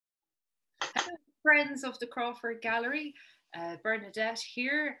Friends of the Crawford Gallery. Bernadette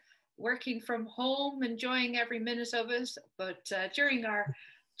here, working from home, enjoying every minute of it. But during our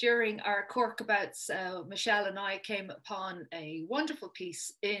Corkabouts, Michelle and I came upon a wonderful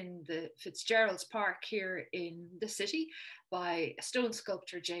piece in the Fitzgeralds Park here in the city by stone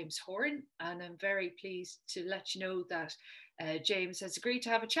sculptor James Horan, and I'm very pleased to let you know that James has agreed to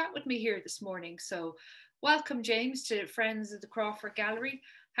have a chat with me here this morning. So, welcome, James, to Friends of the Crawford Gallery.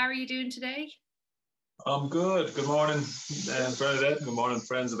 How are you doing today? I'm good. Good morning, Bernadette. Good morning,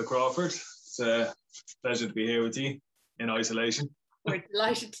 friends of the Crawford. It's a pleasure to be here with you in isolation. We're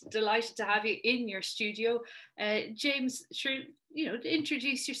delighted to have you in your studio. James, sure,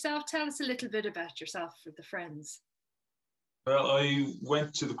 introduce yourself. Tell us a little bit about yourself for the friends. Well, I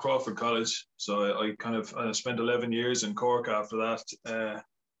went to the Crawford College, so I spent 11 years in Cork after that.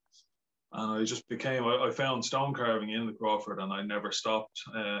 And I found stone carving in the Crawford, and I never stopped.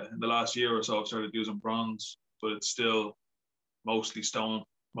 In the last year or so, I've started using bronze, but it's still mostly stone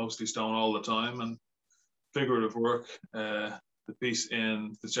all the time. And figurative work, the piece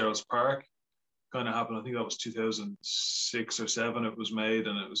in Fitzgeralds Park kind of happened. I think that was 2006 or 7 it was made,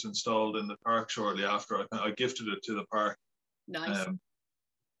 and it was installed in the park shortly after. I gifted it to the park. Nice.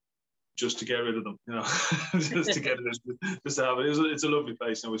 Just to get rid of them, just to get it, just to have it. It's a lovely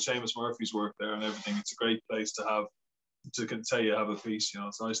place, with Seamus Murphy's work there and everything. It's a great place to have, to say you have a piece.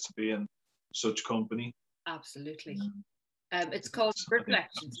 It's nice to be in such company. Absolutely. It's called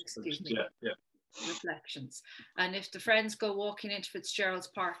Reflections. Excuse me. Yeah. Reflections. And if the friends go walking into Fitzgerald's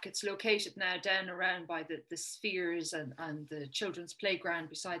Park, it's located now down around by the spheres and the children's playground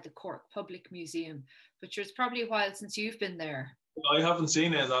beside the Cork Public Museum. But it's probably a while since you've been there. I haven't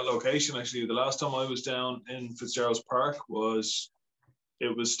seen it in that location, actually. The last time I was down in Fitzgerald's Park was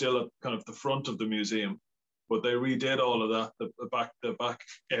still at kind of the front of the museum, but they redid all of that, the back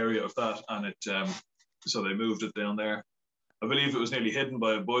area of that, and so they moved it down there. I believe it was nearly hidden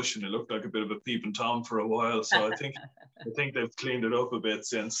by a bush, and it looked like a bit of a peeping Tom for a while. So I think they've cleaned it up a bit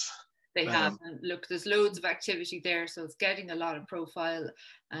since. They have. And look, there's loads of activity there, so it's getting a lot of profile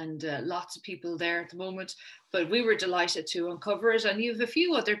and lots of people there at the moment. But we were delighted to uncover it, and you have a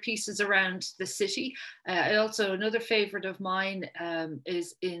few other pieces around the city. Also, another favourite of mine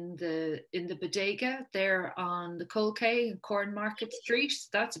is in the Bodega there on the Colquay and Cornmarket Street.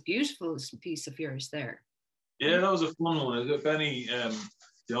 That's a beautiful piece of yours there. Yeah, that was a fun one. Benny,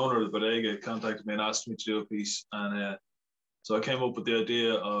 the owner of the Bodega, contacted me and asked me to do a piece, and so I came up with the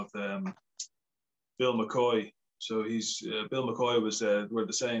idea of Bill McCoy. So Bill McCoy was where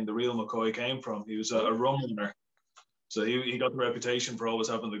the saying "the real McCoy" came from. He was a rum runner, so he got the reputation for always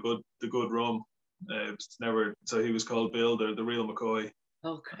having the good rum. So he was called Bill, the real McCoy.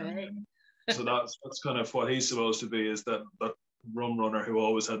 Okay. So that's kind of what he's supposed to be, is that rum runner who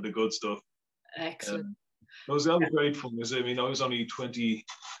always had the good stuff. Excellent. That was great fun. I was only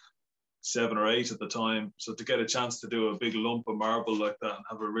 27 or 8 at the time, so to get a chance to do a big lump of marble like that and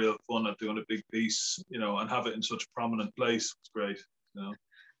have a real fun at doing a big piece, and have it in such a prominent place was great.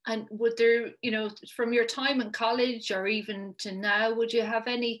 And would there, from your time in college or even to now, would you have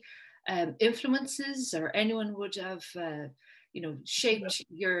any influences, or anyone would have shaped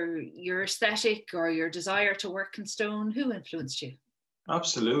your aesthetic or your desire to work in stone? Who influenced you?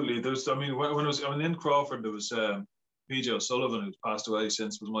 Absolutely. When I was in Crawford, there was PJ O'Sullivan, who's passed away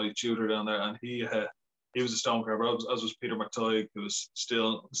since, was my tutor down there, and he was a stone carver, as was Peter McTighe, who was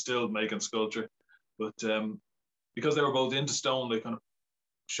still making sculpture. But because they were both into stone, they kind of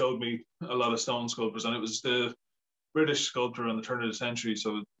showed me a lot of stone sculptors, and it was the British sculptor on the turn of the century.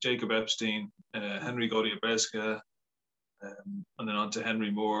 So Jacob Epstein, Henry Gaudier-Besca, and then on to Henry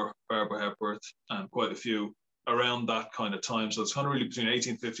Moore, Barbara Hepworth, and quite a few around that kind of time. So it's kind of really between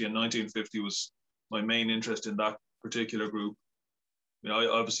 1850 and 1950 was my main interest in that particular group. I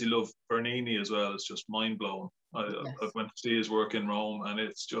obviously love Bernini as well. It's just mind-blowing. Yes. I went to see his work in Rome, and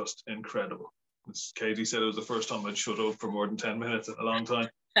it's just incredible. As Katie said, it was the first time I'd shut up for more than 10 minutes in a long time.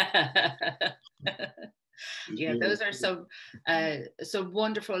 Yeah, those are some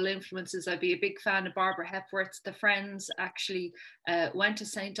wonderful influences. I'd be a big fan of Barbara Hepworth. The friends actually went to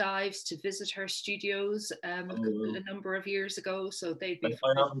St. Ives to visit her studios a number of years ago. So I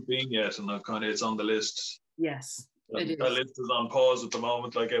haven't been yet, and it's on the list. Yes, it is. That list is on pause at the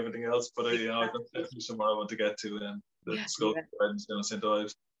moment, like everything else. But that's definitely somewhere I want to get to. The Sculptor Gardens down in St.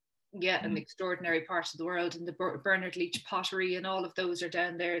 Ives. Yeah, an extraordinary part of the world, and the Bernard Leach pottery and all of those are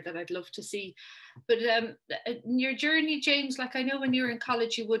down there that I'd love to see. But in your journey, James, like I know when you were in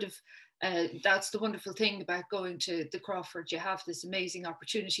college, you would have that's the wonderful thing about going to the Crawford. You have this amazing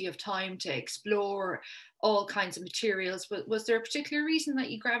opportunity of time to explore all kinds of materials. But was there a particular reason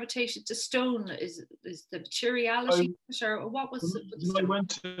that you gravitated to stone? Is the materiality, or what was it? When I went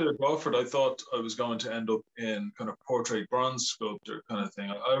to Crawford, I thought I was going to end up in kind of portrait bronze sculpture kind of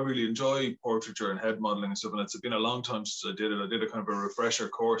thing. I really enjoy portraiture and head modelling and stuff, and it's been a long time since I did it. I did a kind of a refresher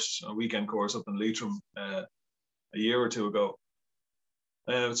course, a weekend course up in Leitrim a year or two ago.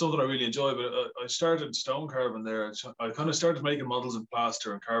 It's something I really enjoy, but I started stone carving there. I kind of started making models in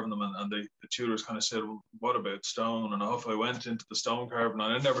plaster and carving them, and the tutors kind of said, well, what about stone? And off I went into the stone carving,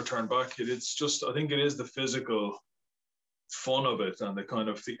 and I never turned back. It's just, I think it is the physical fun of it and the kind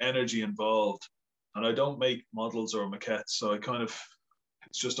of the energy involved. And I don't make models or maquettes, so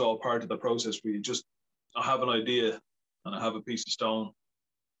it's just all part of the process where I have an idea and I have a piece of stone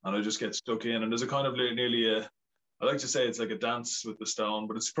and I just get stuck in. And there's a kind of nearly I like to say it's like a dance with the stone,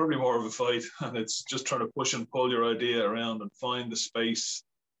 but it's probably more of a fight. And it's just trying to push and pull your idea around and find the space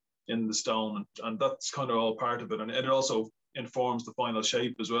in the stone. And that's kind of all part of it. And it also informs the final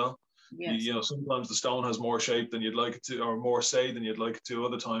shape as well. Yes. You know, sometimes the stone has more shape than you'd like it to, or more say than you'd like it to.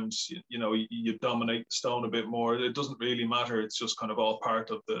 Other times, you dominate the stone a bit more. It doesn't really matter. It's just kind of all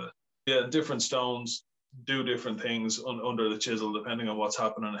part of different stones do different things under the chisel, depending on what's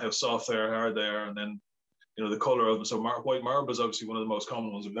happening and how soft they are, hard they are. And then, the color of them. So white marble is obviously one of the most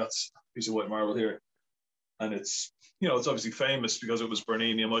common ones. And that's a piece of white marble here. And it's, it's obviously famous because it was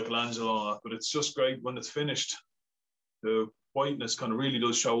Bernini and Michelangelo and all that, but it's just great when it's finished. The whiteness kind of really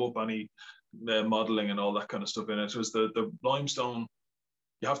does show up any modeling and all that kind of stuff in it. Whereas the limestone,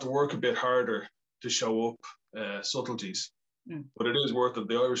 you have to work a bit harder to show up subtleties. But it is worth it.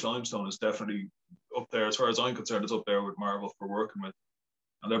 The Irish limestone is definitely up there. As far as I'm concerned, it's up there with marble for working with.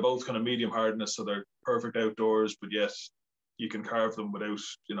 And they're both kind of medium hardness, so they're perfect outdoors, but yet you can carve them without,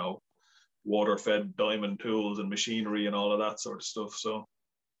 water-fed diamond tools and machinery and all of that sort of stuff. So,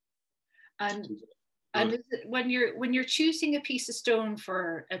 and is it, when you're choosing a piece of stone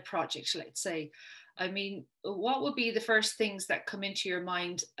for a project, let's say, I mean, what would be the first things that come into your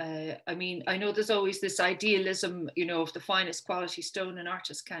mind? I mean, I know there's always this idealism, of the finest quality stone an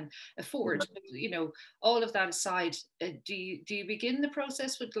artist can afford. But, all of that aside, do you begin the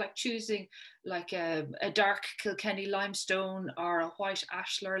process with like choosing like a dark Kilkenny limestone or a white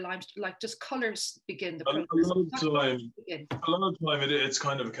ashlar limestone? Like, just colours begin the process? A lot of time it's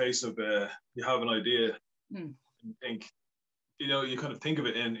kind of a case of you have an idea, you think, you kind of think of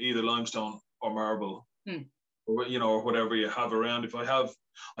it in either limestone or marble, or whatever you have around. If I have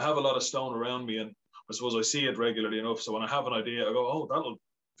a lot of stone around me, and I suppose I see it regularly enough, so when I have an idea, I go, oh, that'll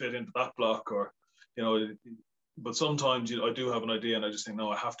fit into that block, or but sometimes I do have an idea and I just think, no,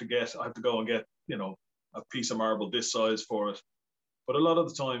 I have to go and get a piece of marble this size for it. But a lot of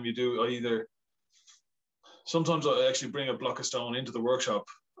the time sometimes I actually bring a block of stone into the workshop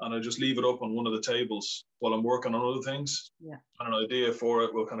and I just leave it up on one of the tables while I'm working on other things. Yeah. And an idea for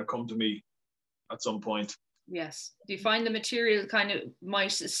it will kind of come to me at some point. Yes. Do you find the material kind of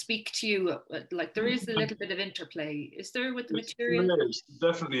might speak to you? Like there is a little bit of interplay. Is there with the material? It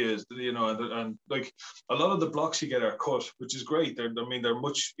definitely is. And like a lot of the blocks you get are cut, which is great. They're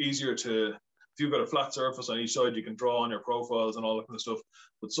much easier to. If you've got a flat surface on each side, you can draw on your profiles and all that kind of stuff.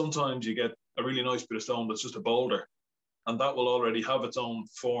 But sometimes you get a really nice bit of stone that's just a boulder, and that will already have its own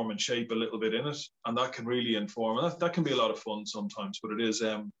form and shape a little bit in it, and that can really inform. And that can be a lot of fun sometimes, but it is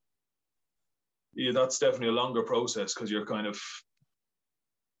that's definitely a longer process because you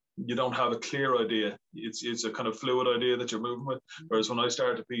don't have a clear idea. It's a kind of fluid idea that you're moving with. Whereas when I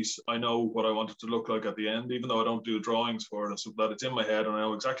start a piece, I know what I want it to look like at the end, even though I don't do drawings for it, so that it's in my head and I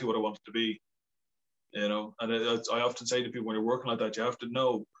know exactly what I want it to be. And I often say to people, when you're working like that, you have to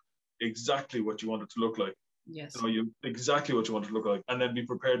know exactly what you want it to look like. Yes. Exactly what you want it to look like, and then be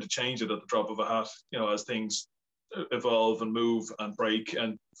prepared to change it at the drop of a hat. As things evolve and move and break,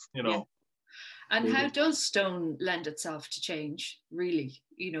 and Yeah. And how does stone lend itself to change, really?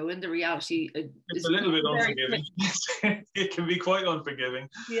 In the reality, it's a little bit unforgiving. It can be quite unforgiving.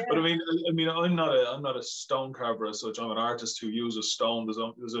 Yeah. But I mean, I'm not a stone carver as such. I'm an artist who uses stone.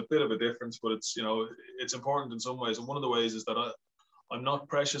 There's a bit of a difference, but it's it's important in some ways. And one of the ways is that I'm not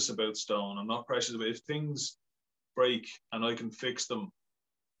precious about stone. I'm not precious about if things break and I can fix them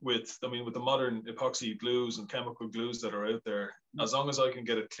with the modern epoxy glues and chemical glues that are out there, as long as I can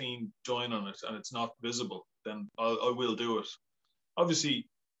get a clean join on it and it's not visible, then I will do it. Obviously,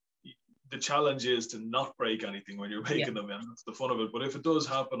 the challenge is to not break anything when you're making them, and that's the fun of it. But if it does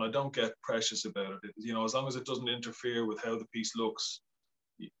happen, I don't get precious about it. As long as it doesn't interfere with how the piece looks,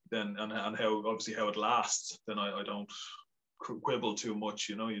 then and how it lasts, then I don't quibble too much,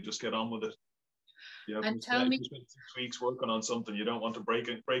 you know, you just get on with it. You know, And tell me, you spend 6 weeks working on something, you don't want to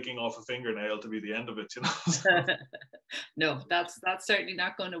breaking off a fingernail to be the end of it, you know. no, that's certainly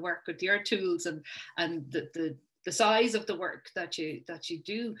not going to work with your tools and the size of the work that you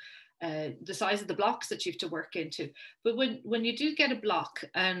do, the size of the blocks that you have to work into. But when you do get a block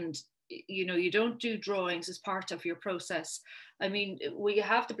and you know you don't do drawings as part of your process, I mean, we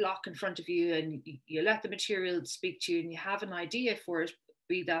have the block in front of you and you let the material speak to you and you have an idea for it,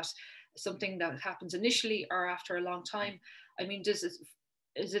 be that something that happens initially or after a long time. I mean, is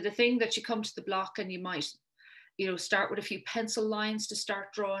it a thing that you come to the block and you might, you know, start with a few pencil lines to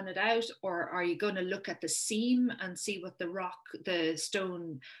start drawing it out, or are you going to look at the seam and see what the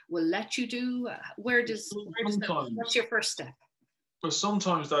stone will let you do? What's your first step? But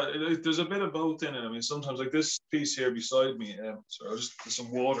sometimes there's a bit of both in it. I mean, sometimes like this piece here beside me, so I'll just put some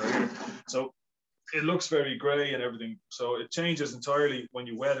water here. So it looks very grey and everything. So it changes entirely when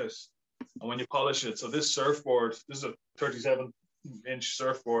you wet it and when you polish it. So this surfboard, this is a 37-inch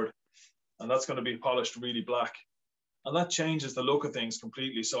surfboard, and that's going to be polished really black. And that changes the look of things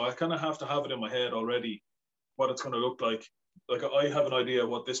completely. So I kind of have to have it in my head already what it's going to look like. Like I have an idea of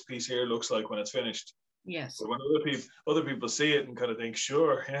what this piece here looks like when it's finished. Yes. But when other people see it and kind of think,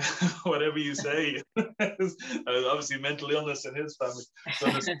 sure, yeah, whatever you say. Obviously mental illness in his family.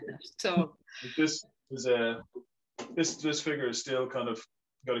 So this figure is still kind of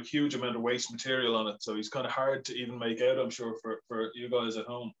got a huge amount of waste material on it. So he's kind of hard to even make out, I'm sure, for you guys at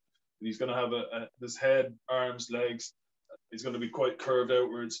home. He's going to have this head, arms, legs. He's going to be quite curved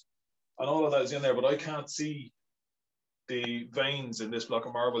outwards. And all of that is in there, but I can't see the veins in this block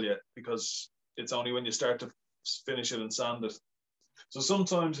of marble yet because it's only when you start to finish it and sand it. So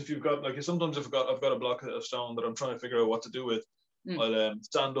sometimes if I've got a block of stone that I'm trying to figure out what to do with, I'll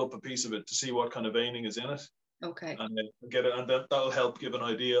stand up a piece of it to see what kind of veining is in it. Okay. And get it, and that'll help give an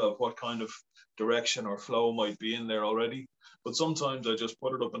idea of what kind of direction or flow might be in there already. But sometimes I just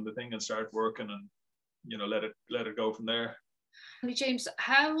put it up in the thing and start working, and you know let it go from there. James,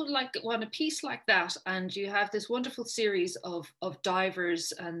 how, like, on a piece like that, and you have this wonderful series of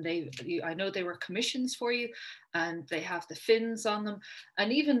divers, and I know they were commissions for you, and they have the fins on them,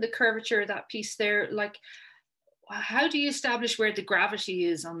 and even the curvature of that piece there, like, how do you establish where the gravity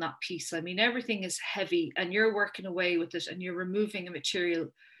is on that piece? I mean, everything is heavy and you're working away with it and you're removing a material.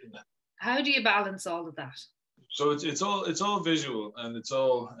 How do you balance all of that? So it's all visual, and it's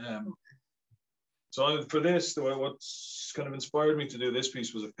all so for this, what's kind of inspired me to do this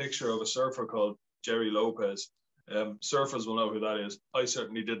piece was a picture of a surfer called Jerry Lopez. Surfers will know who that is. I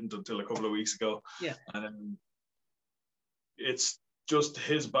certainly didn't until a couple of weeks ago. Yeah. And it's just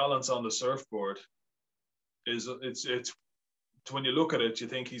his balance on the surfboard it's when you look at it, you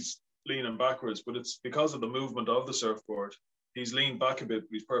think he's leaning backwards, but it's because of the movement of the surfboard. He's leaned back a bit, but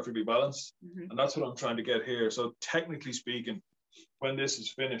he's perfectly balanced. And that's what I'm trying to get here. So technically speaking, when this is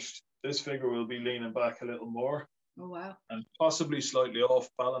finished, this figure will be leaning back a little more. Oh, wow. And possibly slightly off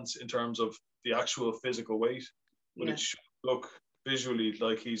balance in terms of the actual physical weight. But it should look visually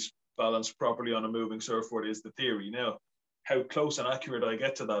like he's balanced properly on a moving surfboard is the theory. Now, how close and accurate I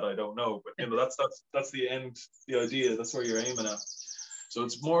get to that, I don't know. But you know, that's the end, the idea. That's where you're aiming at. So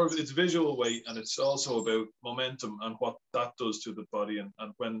it's visual weight, and it's also about momentum and what that does to the body.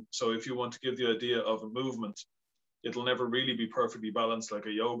 So if you want to give the idea of a movement, it'll never really be perfectly balanced like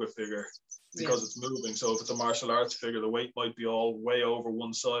a yoga figure because it's moving. So if it's a martial arts figure, the weight might be all way over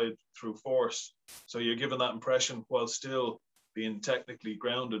one side through force. So you're given that impression while still being technically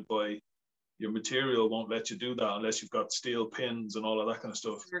grounded by your material won't let you do that unless you've got steel pins and all of that kind of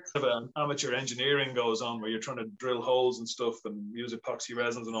stuff. Amateur engineering goes on where you're trying to drill holes and stuff and use epoxy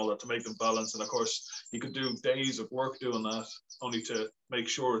resins and all that to make them balance. And of course, you could do days of work doing that only to make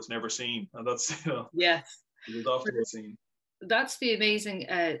sure it's never seen. And that's, you know, it's often seen. That's the amazing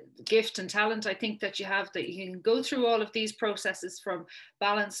gift and talent, I think, that you have, that you can go through all of these processes from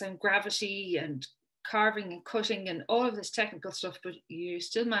balance and gravity and carving and cutting and all of this technical stuff, but you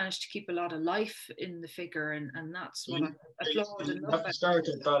still manage to keep a lot of life in the figure, and that's what I applaud and love. You have to start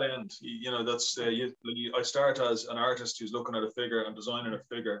at that end. You know, that's I start as an artist who's looking at a figure and designing a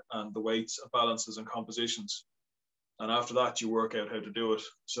figure and the weights, balances, and compositions, and after that you work out how to do it.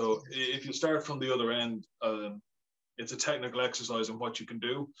 So if you start from the other end, it's a technical exercise in what you can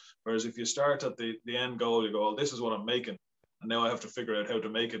do. Whereas if you start at the end goal, you go, "Oh, this is what I'm making, and now I have to figure out how to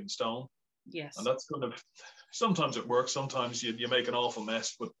make it in stone." Yes. And that's kind of, sometimes it works, sometimes you make an awful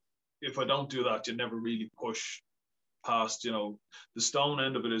mess. But if I don't do that, you never really push past, you know, the stone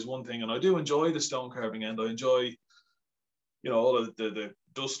end of it is one thing. And I do enjoy the stone carving end. I enjoy, you know, all of the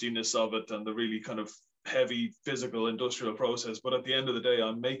dustiness of it and the really kind of heavy physical industrial process, but at the end of the day,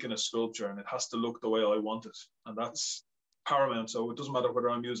 I'm making a sculpture and it has to look the way I want it, and that's paramount. So it doesn't matter whether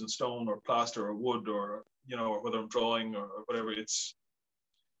I'm using stone or plaster or wood, or or whether I'm drawing or whatever. It's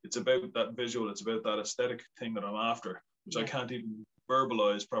about that visual, it's about that aesthetic thing that I'm after, which I can't even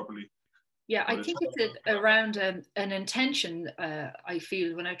verbalize properly. Yeah, I think it's around an intention. I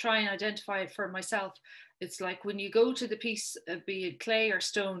feel when I try and identify it for myself, it's like when you go to the piece, be it clay or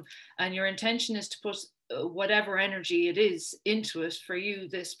stone, and your intention is to put whatever energy it is into it. For you,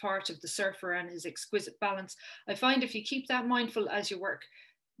 this part of the surfer and his exquisite balance, I find if you keep that mindful as you work,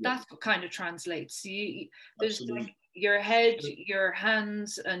 that's what kind of translates. There's like your head, your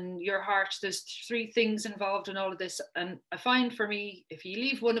hands, and your heart. There's three things involved in all of this, and I find for me, if you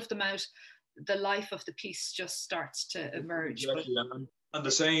leave one of them out, the life of the piece just starts to emerge. Exactly. And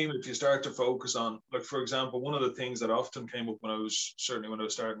the same if you start to focus on, like, for example, one of the things that often came up when I was starting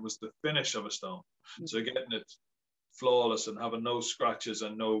was the finish of a stone. So getting it flawless and having no scratches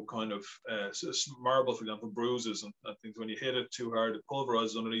and no kind of marble, for example, bruises and things. When you hit it too hard, it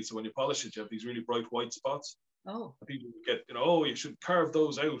pulverizes underneath. So when you polish it, you have these really bright white spots. Oh. And people get, oh, you should carve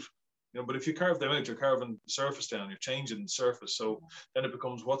those out. But if you carve them out, you're carving the surface down, you're changing the surface. So then it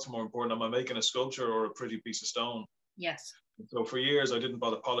becomes, what's more important? Am I making a sculpture or a pretty piece of stone? Yes. So for years, I didn't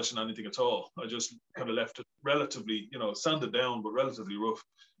bother polishing anything at all. I just kind of left it relatively, sanded down, but relatively rough,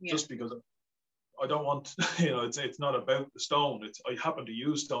 just because I don't want, it's not about the stone. I happen to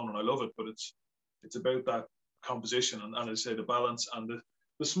use stone and I love it, but it's about that composition and I say the balance and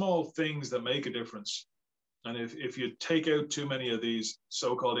the small things that make a difference. And if you take out too many of these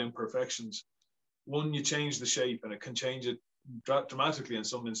so-called imperfections, one, you change the shape and it can change it dramatically in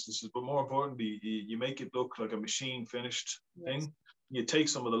some instances, but more importantly, you make it look like a machine finished thing. You take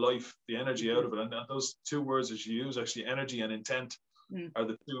some of the life, the energy out of it. And those two words that you use, actually, energy and intent, are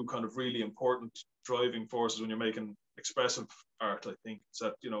the two kind of really important driving forces when you're making expressive art, I think. It's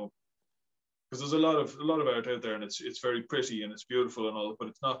that, because there's a lot of art out there and it's very pretty and it's beautiful and all,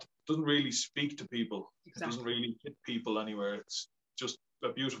 but doesn't really speak to people. Exactly. It doesn't really hit people anywhere. It's just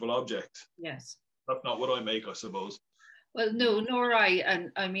a beautiful object. Yes. That's not what I make, I suppose. Well, no, nor I.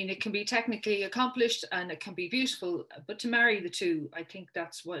 And I mean, it can be technically accomplished and it can be beautiful, but to marry the two, I think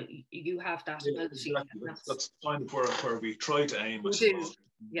that's what you have that ability. Exactly. That's kind of where we try to aim, I suppose.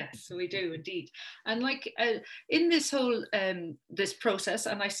 Yes, we do indeed. And like in this whole this process,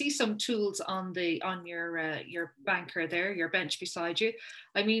 and I see some tools on your banker there, your bench beside you.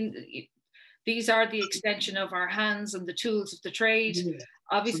 I mean, these are the extension of our hands and the tools of the trade. Yeah.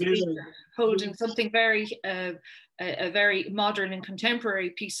 Obviously, so holding something very a very modern and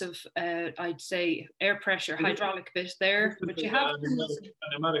contemporary piece of, I'd say, air pressure hydraulic bit there. But you have a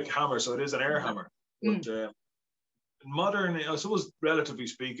pneumatic hammer, so it is an air hammer. But, modern, I suppose, relatively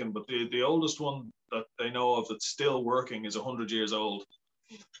speaking, but the oldest one that they know of that's still working is 100 years old.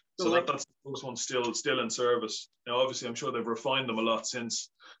 So that's the first one still in service. Now, obviously, I'm sure they've refined them a lot since.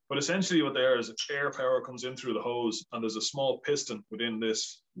 But essentially what they are is air power comes in through the hose and there's a small piston within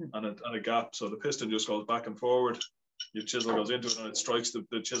this and a gap. So the piston just goes back and forward. Your chisel goes into it and it strikes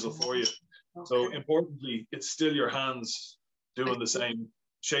the chisel for you. Okay. So importantly, it's still your hands doing the same,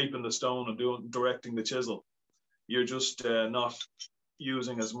 shaping the stone and directing the chisel. You're just not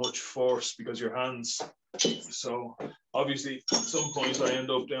using as much force because your hands. So obviously at some point I end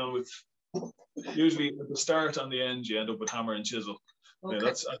up down with, usually at the start and the end you end up with hammer and chisel. Okay.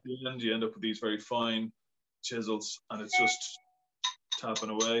 That's at the end you end up with these very fine chisels and it's just tapping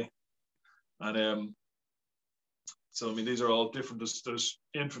away. And so I mean these are all different. There's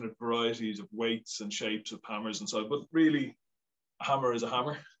infinite varieties of weights and shapes of hammers and so, but really a hammer is a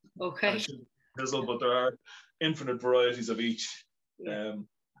hammer. Okay. Chisel, but there are infinite varieties of each. And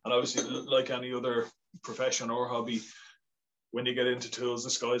obviously, like any other profession or hobby, when you get into tools, the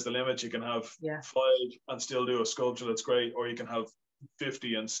sky's the limit. You can have 5 and still do a sculpture that's great, or you can have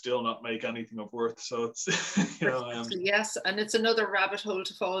 50 and still not make anything of worth. So it's yes, and it's another rabbit hole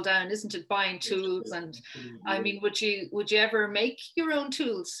to fall down, isn't it? Buying tools, and I mean, would you ever make your own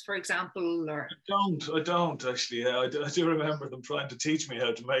tools, for example? Or I don't actually. I do remember them trying to teach me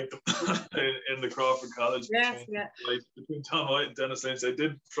how to make them in the Crawford College. Yes, between Tom White and Dennis Lynch, they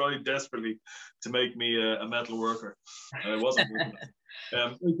did try desperately to make me a metal worker, and I wasn't.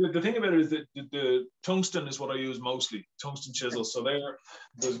 The thing about it is that the tungsten is what I use mostly, tungsten chisels. So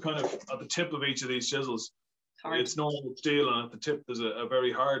there's kind of at the tip of each of these chisels, it's normal steel, and at the tip there's a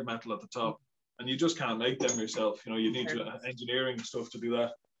very hard metal at the top, and you just can't make them yourself. You need engineering stuff to do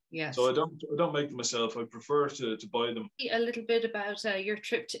that. Yes. So I don't make them myself. I prefer to buy them. A little bit about your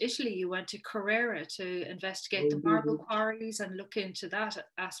trip to Italy. You went to Carrara to investigate the marble quarries and look into that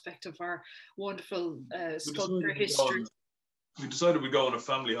aspect of our wonderful sculpture history. We decided we'd go on a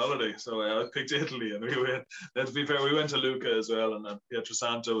family holiday, so I picked Italy, and we went. Let's be fair, we went to Lucca as well, and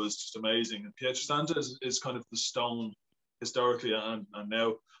Pietrasanta was just amazing. And Pietrasanta is kind of the stone historically, and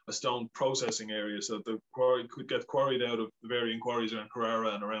now a stone processing area. So the quarry could get quarried out of the varying quarries around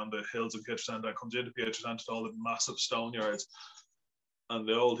Carrara and around the hills of Pietrasanta. That comes into Pietrasanta to all the massive stone yards. And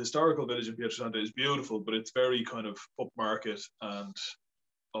the old historical village in Pietrasanta is beautiful, but it's very kind of upmarket and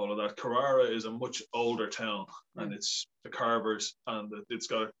all of that. Carrara is a much older town, and it's the carvers, and it's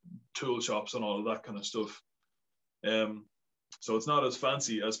got tool shops and all of that kind of stuff. So it's not as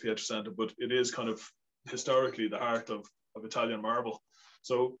fancy as Pietrasanta, but it is kind of historically the heart of Italian marble.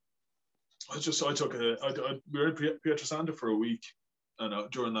 So we were in Pietrasanta for a week,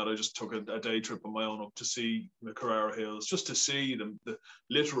 and during that I just took a day trip on my own up to see the Carrara Hills, just to see the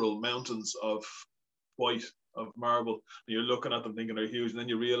literal mountains of white of marble. And you're looking at them thinking they're huge, and then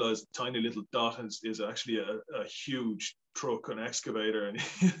you realize the tiny little dot is actually a huge truck, an excavator, and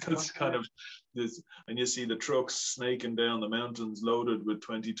it's kind of this, and you see the trucks snaking down the mountains loaded with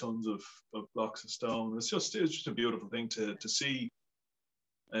 20 tons of blocks of stone. It's just a beautiful thing to see.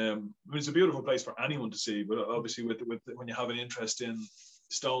 I mean, it's a beautiful place for anyone to see, but obviously with when you have an interest in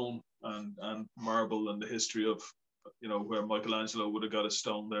stone and marble and the history of, you know, where Michelangelo would have got his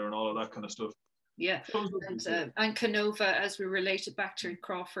stone there and all of that kind of stuff. Yeah, and Canova, as we related back to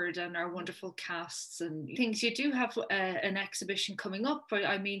Crawford and our wonderful casts and things. You do have an exhibition coming up, but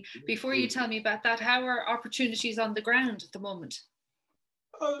I mean, before you tell me about that, how are opportunities on the ground at the moment?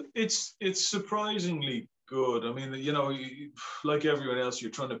 It's surprisingly good. I mean, you know, like everyone else,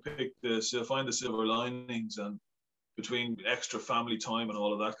 you're trying to find the silver linings, and between extra family time and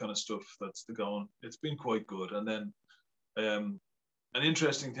all of that kind of stuff, that's the going. It's been quite good. And then an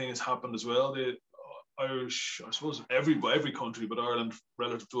interesting thing has happened as well. The Irish, I suppose every country, but Ireland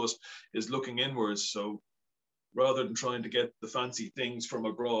relative to us, is looking inwards. So rather than trying to get the fancy things from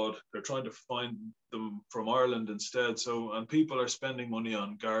abroad, they're trying to find them from Ireland instead. So, and people are spending money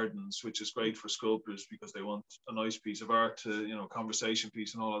on gardens, which is great for sculptors because they want a nice piece of art to, you know, conversation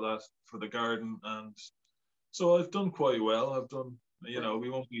piece and all of that for the garden. And so I've done quite well. I've done, you know,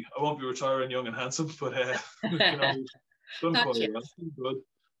 I won't be retiring young and handsome, but you know, done quite well. Good.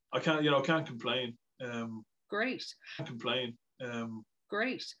 I can't complain. Great. Can't complain.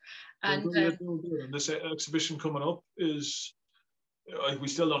 Great. And this exhibition coming up is, we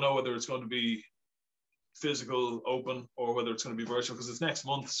still don't know whether it's going to be physical open or whether it's going to be virtual, because it's next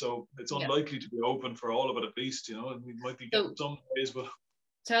month, so it's unlikely to be open for all of it at least, you know, and we might be getting some days, but.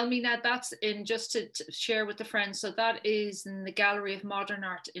 Tell me now, that's in, just to share with the friends, so that is in the Gallery of Modern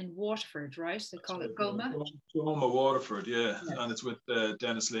Art in Waterford, right? They call it Goma. Goma, Waterford, yeah. And it's with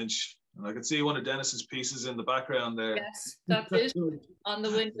Dennis Lynch. And I can see one of Dennis's pieces in the background there. Yes, that's it, on the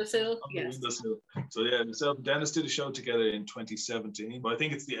windowsill. Yes. The windowsill. So yeah, myself and Dennis did a show together in 2017, but I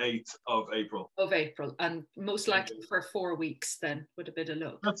think it's the 8th of April. Of April, and most likely for 4 weeks then, with a bit of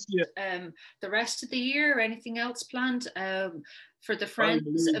luck. That's, yeah. The rest of the year, anything else planned? For the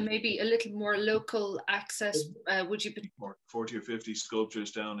friends, maybe a little more local access, would you be 40 or 50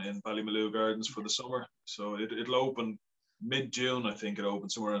 sculptures down in Ballymaloe Gardens for the summer? So it'll open mid-June, I think. It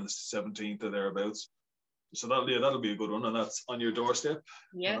opens somewhere on the 17th or thereabouts. So that'll be a good one, and that's on your doorstep.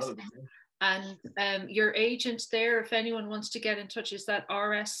 Yes. And your agent there, if anyone wants to get in touch, is that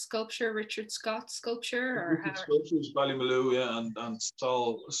RS Sculpture, Richard Scott Sculpture, or how? Sculptures, Ballymaloe, yeah, and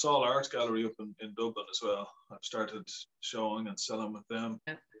Saul Art Gallery up in Dublin as well. I've started showing and selling with them.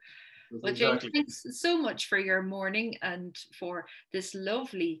 Yeah. Well, James, thanks so much for your morning and for this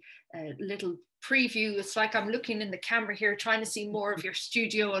lovely little preview. It's like I'm looking in the camera here, trying to see more of your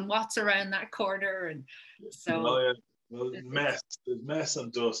studio and what's around that corner. And so, oh, yeah. Well, mess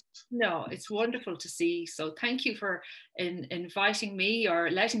and dust. No, it's wonderful to see. So thank you for inviting me, or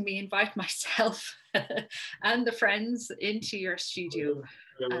letting me invite myself and the friends into your studio.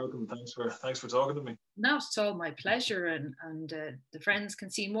 You're welcome. Thanks for talking to me. No, it's all my pleasure. And the friends can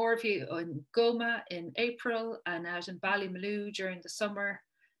see more of you in Goma in April and out in Ballymaloe during the summer.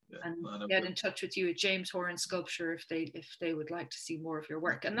 Yeah, and get in touch with you at James Horan Sculpture if they would like to see more of your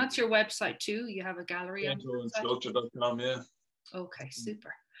work. And that's your website too. You have a gallery on JamesHoranSculpture.com, yeah. Okay,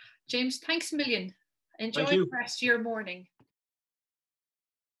 super. James, thanks a million. Enjoy the rest of your morning.